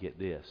also get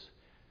this.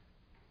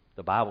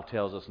 The Bible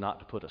tells us not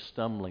to put a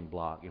stumbling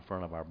block in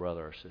front of our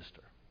brother or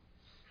sister.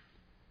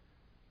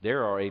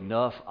 There are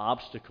enough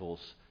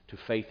obstacles to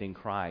faith in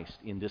Christ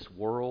in this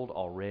world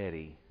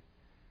already.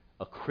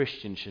 A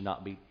Christian should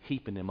not be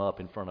heaping them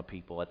up in front of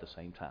people at the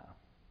same time.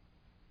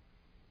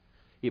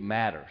 It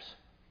matters.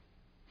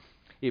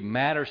 It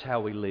matters how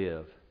we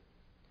live.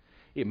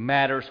 It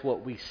matters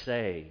what we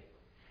say.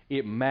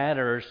 It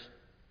matters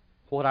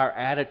what our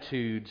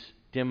attitudes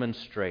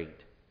demonstrate.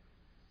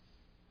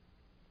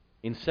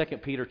 In 2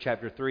 Peter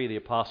chapter 3, the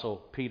Apostle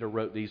Peter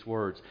wrote these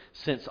words,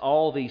 "Since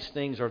all these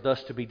things are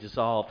thus to be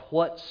dissolved,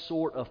 what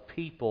sort of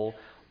people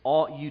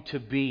ought you to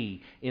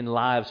be in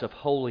lives of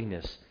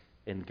holiness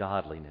and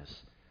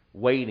godliness,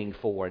 waiting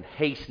for and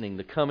hastening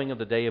the coming of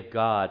the day of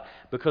God,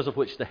 because of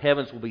which the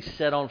heavens will be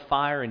set on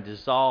fire and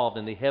dissolved,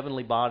 and the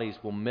heavenly bodies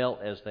will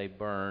melt as they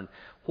burn."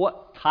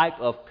 What type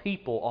of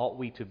people ought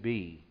we to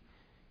be?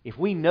 If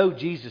we know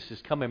Jesus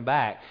is coming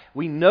back,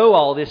 we know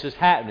all this is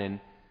happening,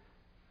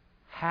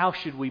 how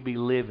should we be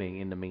living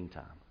in the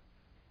meantime?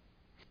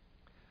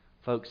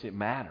 Folks, it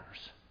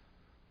matters.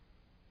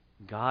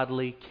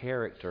 Godly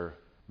character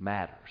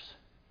matters.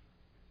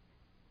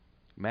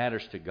 It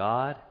matters to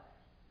God.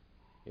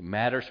 It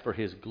matters for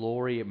His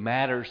glory. It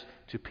matters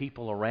to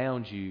people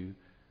around you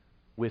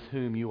with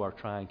whom you are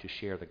trying to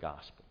share the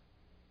gospel.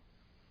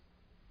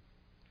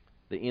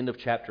 The end of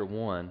chapter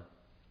 1,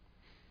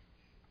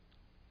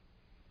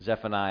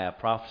 Zephaniah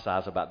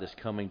prophesies about this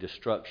coming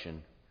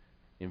destruction.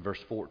 In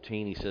verse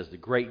 14, he says, "The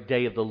great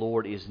day of the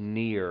Lord is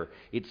near.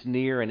 It's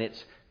near and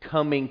it's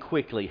coming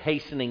quickly,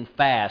 hastening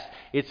fast."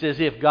 It's as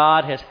if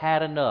God has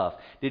had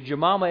enough. Did your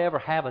mama ever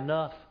have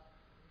enough?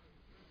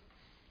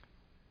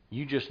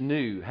 You just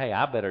knew, hey,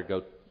 I better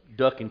go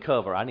duck and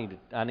cover. I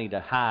need to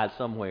hide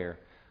somewhere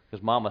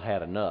because Mama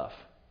had enough.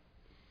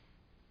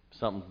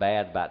 Something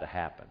bad's about to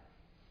happen.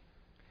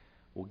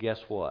 Well, guess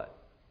what?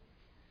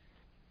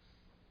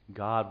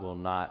 God will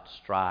not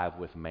strive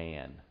with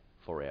man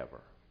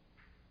forever.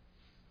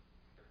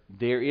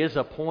 There is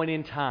a point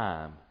in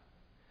time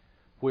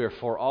where,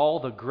 for all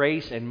the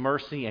grace and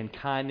mercy and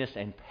kindness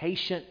and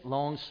patient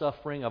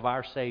long-suffering of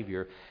our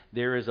Savior,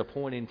 there is a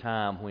point in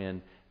time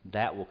when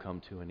that will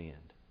come to an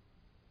end.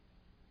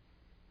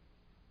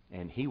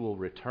 And He will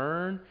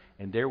return,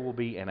 and there will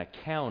be an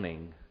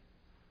accounting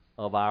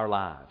of our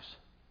lives.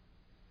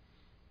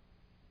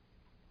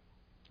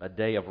 A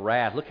day of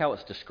wrath. Look how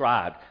it's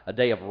described. A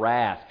day of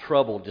wrath,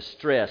 trouble,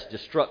 distress,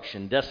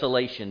 destruction,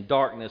 desolation,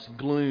 darkness,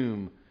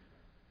 gloom,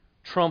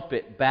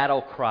 trumpet,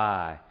 battle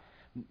cry.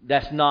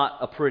 That's not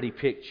a pretty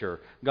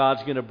picture.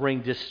 God's going to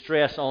bring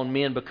distress on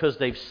men because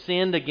they've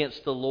sinned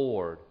against the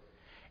Lord.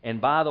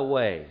 And by the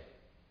way,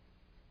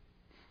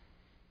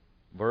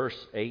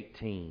 verse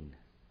 18,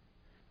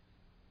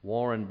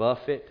 Warren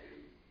Buffett,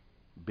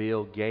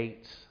 Bill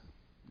Gates,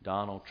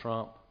 Donald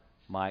Trump,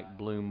 Mike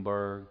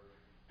Bloomberg,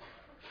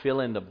 fill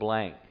in the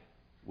blank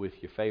with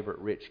your favorite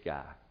rich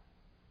guy.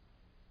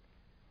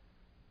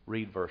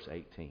 Read verse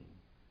 18.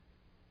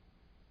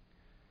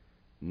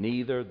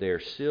 "Neither their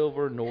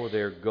silver nor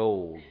their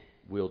gold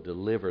will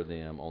deliver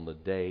them on the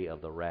day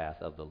of the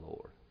wrath of the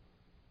Lord."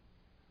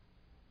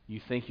 You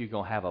think you're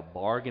going to have a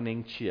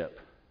bargaining chip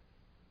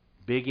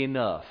big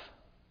enough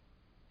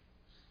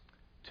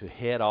to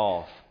head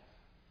off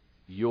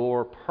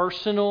your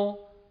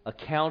personal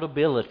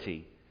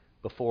accountability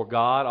before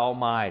God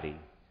Almighty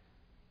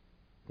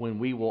when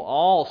we will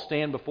all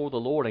stand before the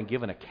Lord and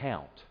give an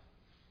account?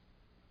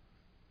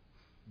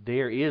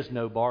 There is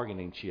no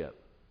bargaining chip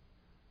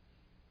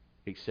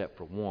except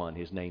for one.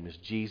 His name is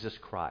Jesus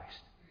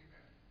Christ.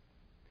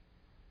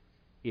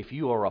 If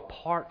you are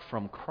apart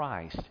from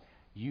Christ,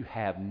 you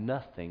have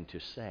nothing to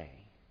say.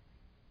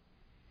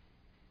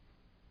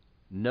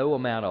 No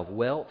amount of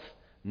wealth,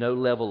 no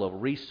level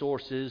of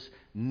resources,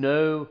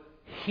 no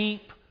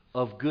heap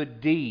of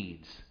good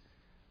deeds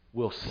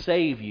will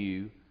save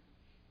you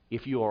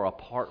if you are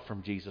apart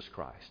from Jesus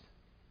Christ.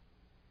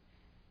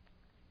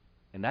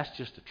 And that's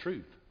just the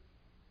truth.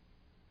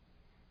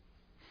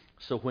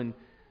 So when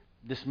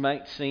this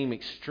might seem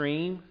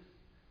extreme,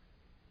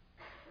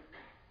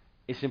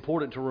 it's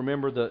important to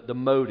remember the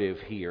motive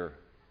here.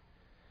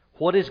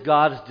 What is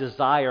God's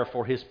desire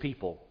for His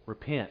people?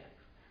 Repent,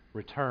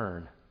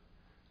 return,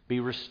 be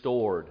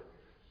restored.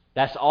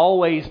 That's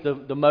always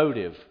the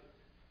motive.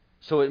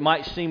 So it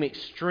might seem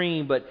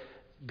extreme, but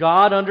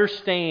God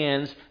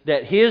understands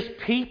that His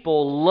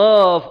people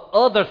love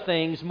other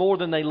things more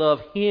than they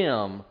love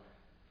Him.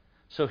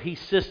 So He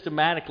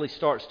systematically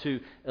starts to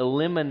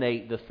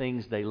eliminate the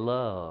things they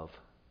love,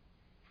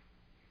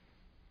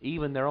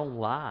 even their own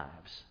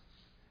lives,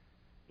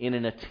 in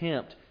an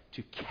attempt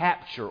to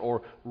capture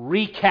or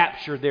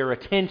recapture their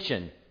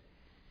attention,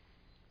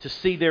 to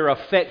see their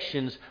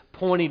affections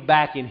pointed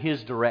back in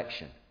His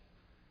direction.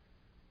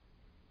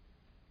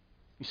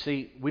 You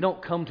see, we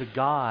don't come to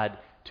God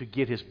to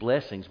get His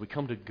blessings. We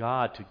come to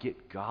God to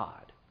get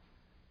God.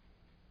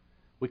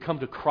 We come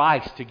to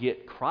Christ to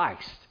get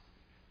Christ.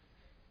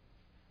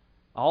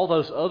 All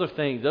those other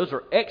things, those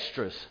are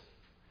extras.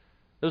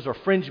 Those are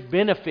fringe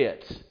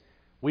benefits.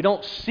 We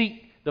don't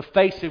seek the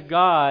face of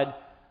God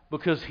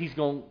because He's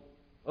going to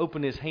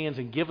open His hands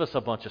and give us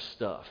a bunch of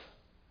stuff.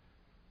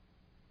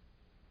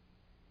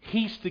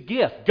 He's the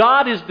gift.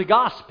 God is the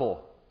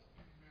gospel.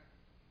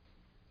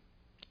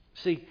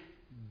 See,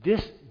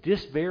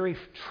 this very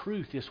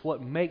truth is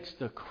what makes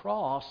the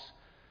cross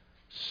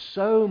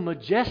so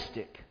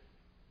majestic.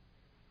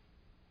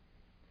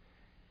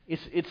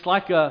 It's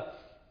like an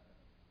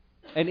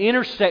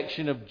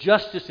intersection of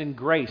justice and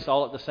grace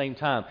all at the same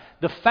time.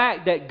 The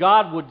fact that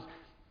God would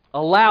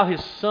allow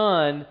His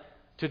Son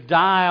to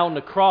die on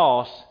the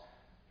cross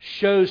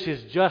shows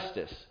His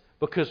justice,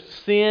 because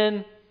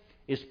sin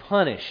is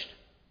punished.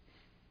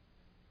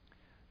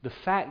 The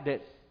fact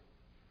that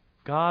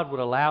God would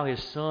allow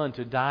His Son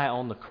to die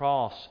on the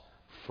cross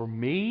for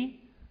me,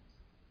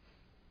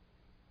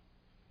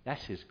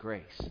 that's His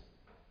grace.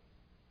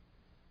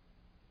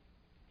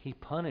 He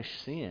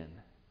punished sin,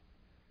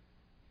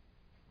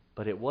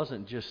 but it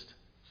wasn't just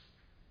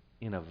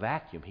in a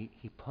vacuum.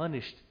 He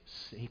punished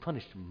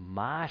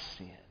my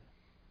sin.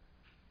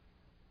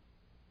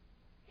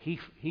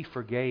 He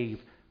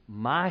forgave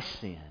my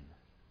sin.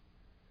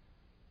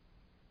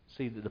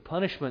 See, the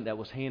punishment that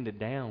was handed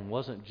down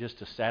wasn't just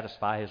to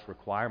satisfy His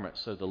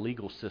requirements so the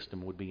legal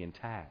system would be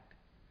intact.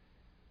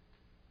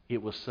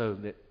 It was so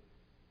that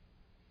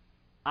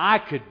I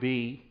could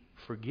be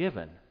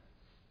forgiven.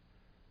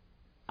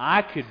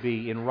 I could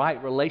be in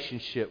right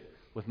relationship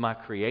with my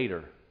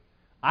Creator.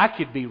 I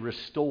could be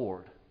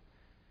restored.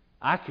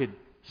 I could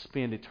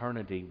spend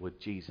eternity with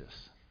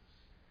Jesus.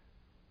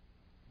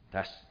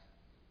 That's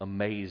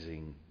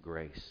amazing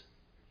grace.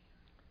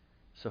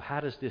 So how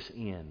does this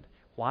end?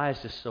 Why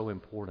is this so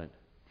important?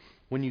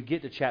 When you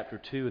get to chapter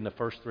 2 in the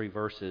first 3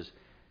 verses,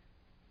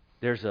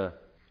 there's a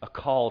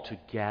call to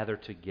gather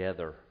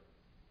together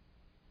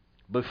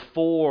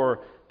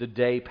before the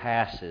day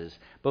passes,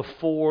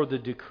 before the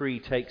decree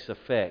takes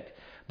effect,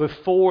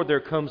 before there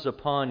comes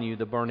upon you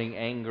the burning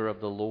anger of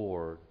the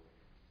Lord.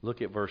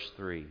 Look at verse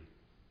 3.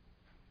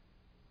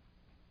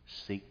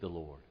 Seek the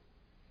Lord.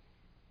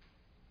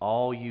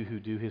 All you who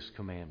do His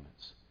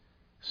commandments,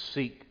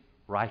 seek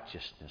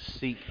righteousness,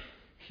 seek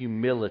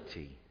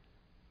humility.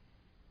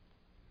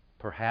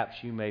 Perhaps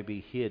you may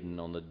be hidden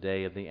on the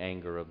day of the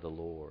anger of the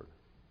Lord.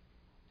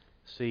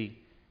 See,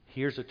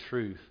 here's a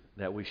truth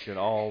that we should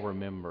all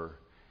remember.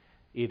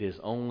 It is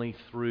only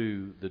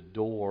through the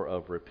door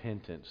of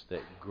repentance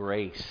that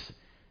grace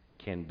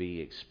can be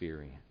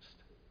experienced.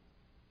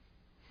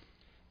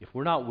 If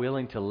we're not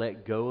willing to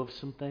let go of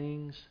some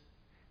things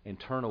and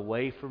turn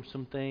away from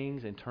some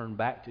things and turn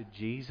back to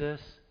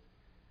Jesus,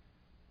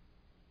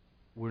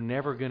 we're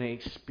never going to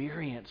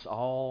experience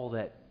all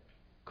that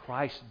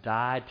Christ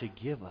died to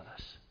give us.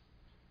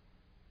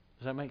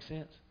 Does that make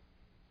sense?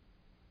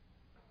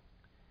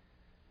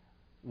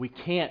 We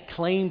can't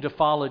claim to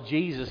follow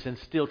Jesus and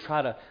still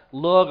try to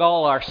lug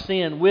all our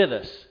sin with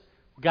us.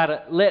 We've got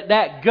to let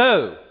that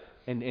go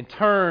and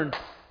turn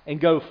and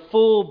go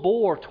full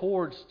bore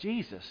towards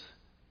Jesus.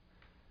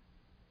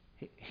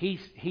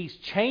 He's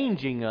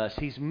changing us.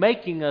 He's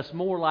making us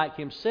more like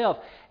Himself.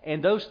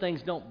 And those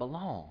things don't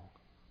belong.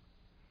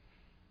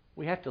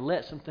 We have to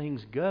let some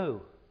things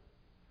go.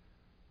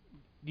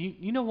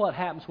 You know what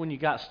happens when you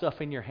got stuff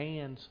in your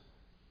hands?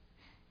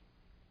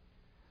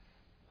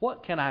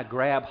 What can I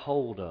grab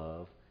hold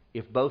of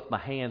if both my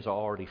hands are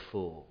already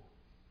full?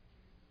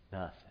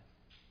 Nothing.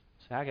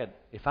 See,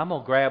 if I'm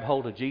going to grab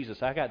hold of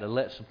Jesus, I got to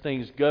let some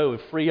things go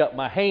and free up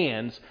my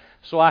hands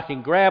so I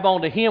can grab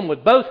onto Him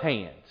with both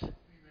hands.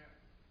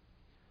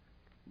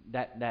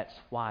 That's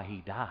why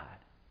He died.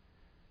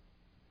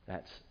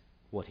 That's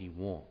what He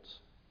wants.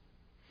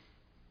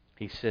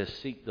 He says,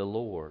 seek the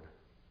Lord.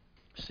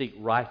 Seek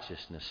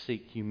righteousness.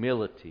 Seek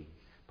humility.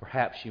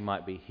 Perhaps you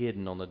might be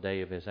hidden on the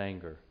day of His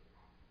anger.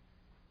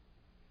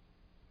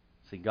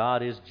 See,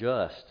 God is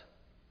just.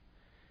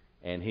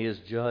 and His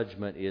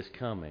judgment is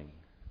coming.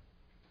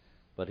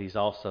 But He's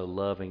also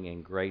loving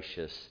and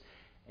gracious,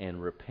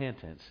 and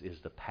repentance is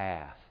the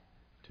path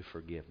to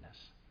forgiveness.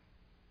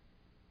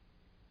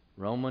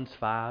 Romans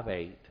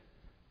 5:8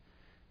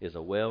 is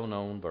a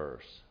well-known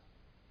verse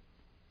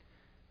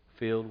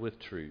filled with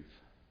truth.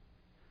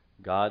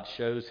 God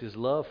shows His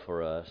love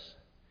for us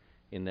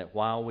in that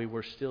while we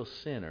were still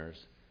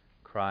sinners,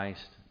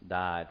 Christ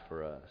died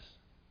for us.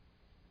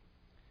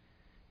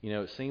 You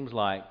know, it seems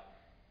like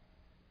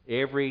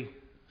every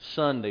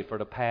Sunday for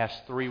the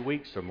past 3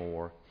 weeks or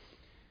more,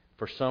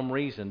 for some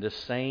reason, this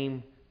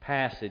same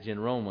passage in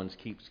Romans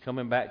keeps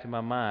coming back to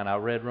my mind. I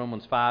read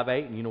Romans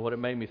 5:8, and you know what it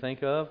made me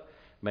think of?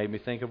 It made me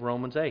think of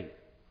Romans 8.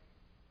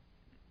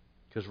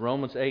 Because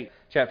Romans 8,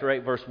 chapter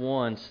 8, verse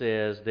 1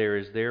 says, "There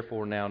is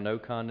therefore now no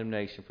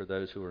condemnation for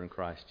those who are in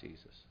Christ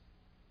Jesus."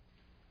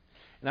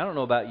 And I don't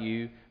know about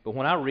you, but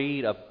when I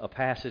read a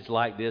passage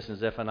like this in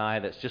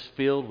Zephaniah that's just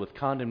filled with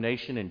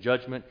condemnation and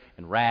judgment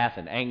and wrath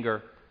and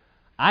anger,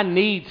 I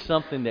need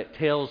something that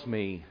tells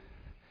me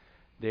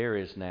there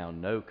is now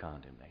no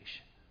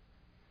condemnation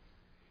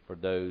for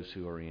those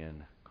who are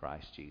in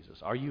Christ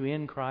Jesus. Are you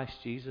in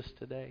Christ Jesus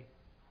today?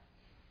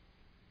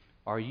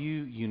 Are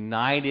you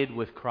united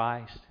with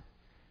Christ?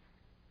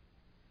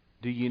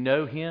 Do you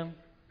know Him?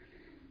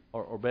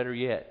 Or better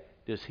yet,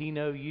 does He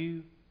know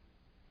you?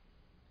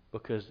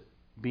 Because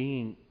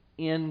being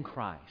in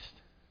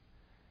Christ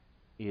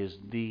is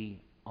the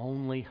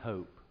only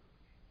hope.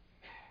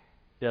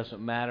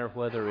 Doesn't matter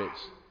whether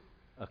it's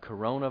a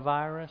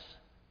coronavirus.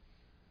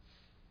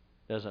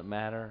 Doesn't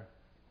matter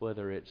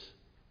whether it's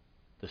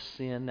the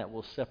sin that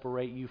will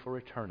separate you for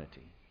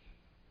eternity.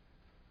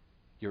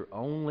 Your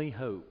only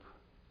hope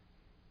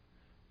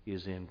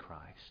is in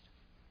Christ.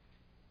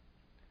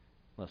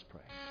 Let's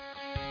pray.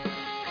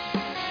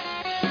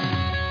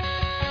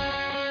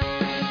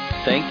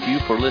 Thank you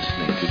for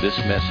listening to this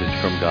message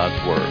from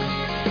God's Word.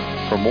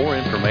 For more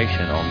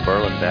information on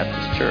Berlin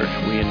Baptist Church,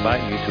 we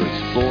invite you to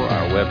explore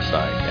our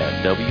website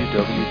at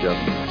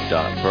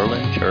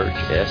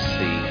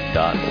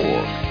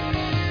www.berlinchurchsc.org.